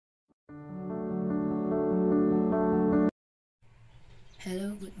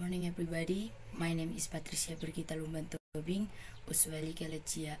Morning everybody, my name is Patricia Tobing, usually called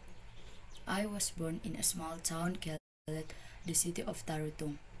Chia. I was born in a small town called the city of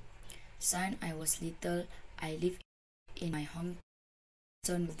Tarutung. Since I was little, I lived in my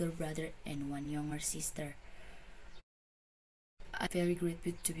hometown with a brother and one younger sister. I'm very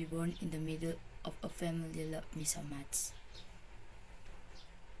grateful to be born in the middle of a family that loved me so much.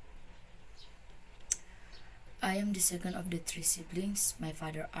 I am the second of the three siblings. My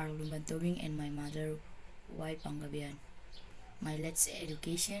father are Tobing and my mother Wai Panggabean. My last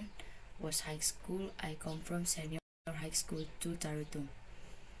education was high school. I come from senior high school to Tarutung.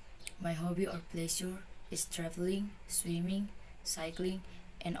 My hobby or pleasure is traveling, swimming, cycling,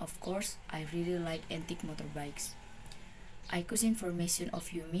 and of course, I really like antique motorbikes. I choose information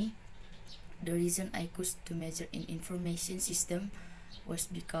of UMI. The reason I chose to major in information system was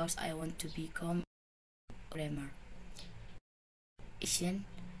because I want to become programmer.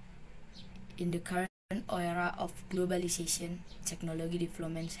 In the current era of globalization, technology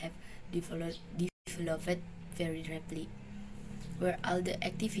developments have developed very rapidly, where all the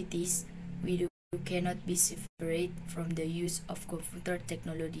activities we do cannot be separated from the use of computer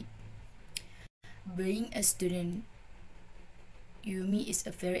technology. Being a student UMI is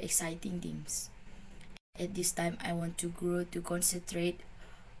a very exciting thing. At this time, I want to grow to concentrate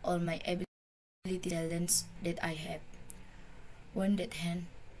all my ability talents that I have. On that hand,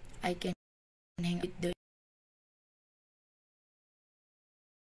 I can hang out with the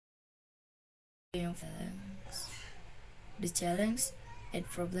young fellows. The challenge and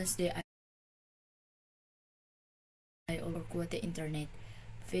problems that I overcome the internet,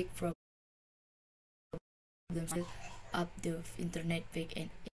 fake problems up the internet fake and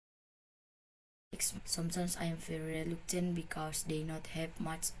sometimes I am very reluctant because they not have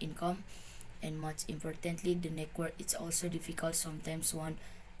much income, and much importantly the network is also difficult. Sometimes want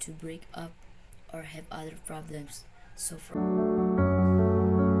to break up or have other problems. So for